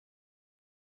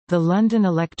The London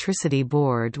Electricity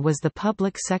Board was the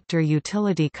public sector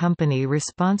utility company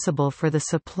responsible for the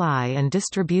supply and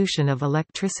distribution of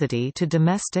electricity to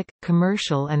domestic,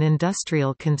 commercial and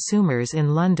industrial consumers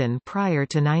in London prior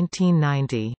to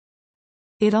 1990.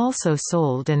 It also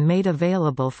sold and made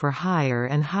available for hire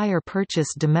and hire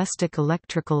purchase domestic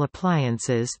electrical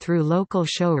appliances through local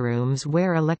showrooms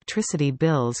where electricity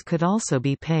bills could also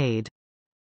be paid.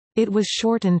 It was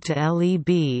shortened to LEB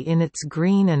in its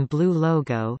green and blue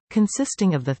logo,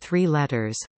 consisting of the three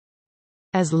letters.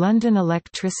 As London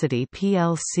Electricity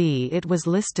plc, it was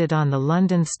listed on the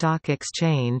London Stock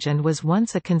Exchange and was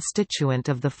once a constituent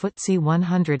of the FTSE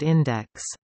 100 index.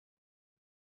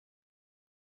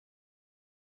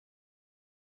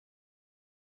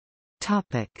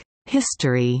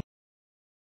 History.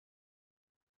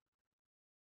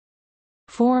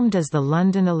 Formed as the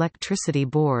London Electricity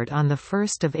Board on 1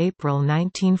 April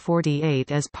 1948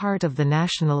 as part of the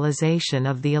nationalisation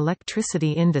of the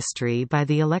electricity industry by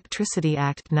the Electricity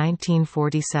Act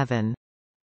 1947.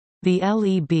 The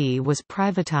LEB was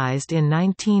privatised in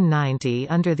 1990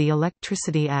 under the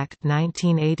Electricity Act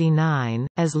 1989,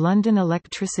 as London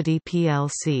Electricity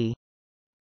plc.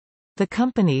 The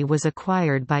company was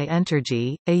acquired by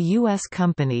Entergy, a U.S.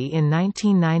 company in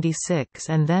 1996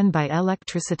 and then by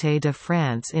Électricité de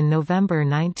France in November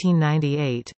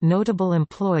 1998. Notable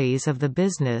employees of the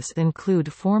business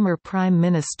include former Prime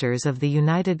Ministers of the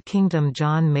United Kingdom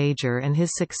John Major and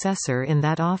his successor in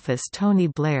that office Tony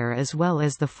Blair, as well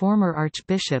as the former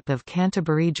Archbishop of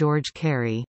Canterbury George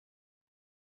Carey.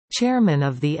 Chairman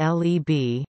of the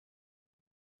LEB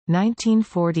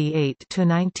 1948 to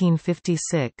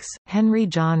 1956, Henry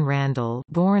John Randall,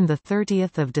 born the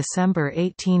 30th of December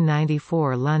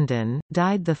 1894, London,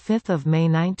 died the 5th of May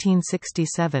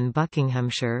 1967,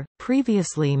 Buckinghamshire,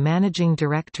 previously managing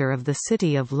director of the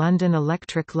City of London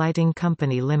Electric Lighting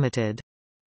Company Limited.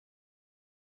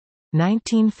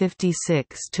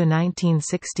 1956 to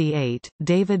 1968,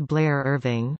 David Blair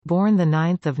Irving, born the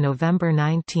 9th of November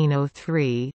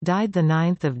 1903, died the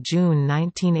 9th of June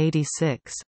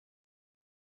 1986.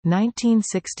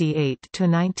 1968 to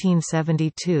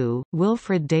 1972,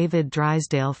 Wilfred David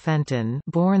Drysdale Fenton,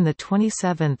 born the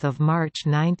 27th of March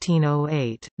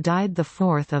 1908, died the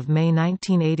 4th of May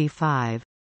 1985.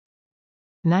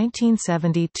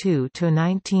 1972 to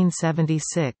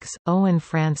 1976, Owen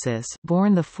Francis,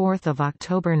 born the 4th of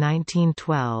October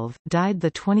 1912, died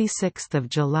the 26th of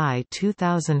July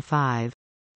 2005.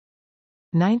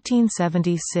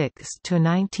 1976 to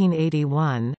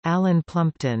 1981, Alan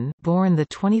Plumpton, born the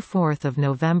 24th of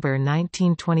November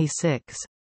 1926.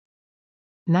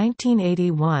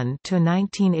 1981 to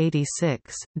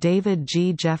 1986, David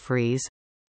G. Jeffries.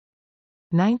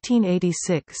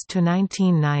 1986 to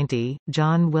 1990,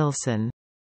 John Wilson.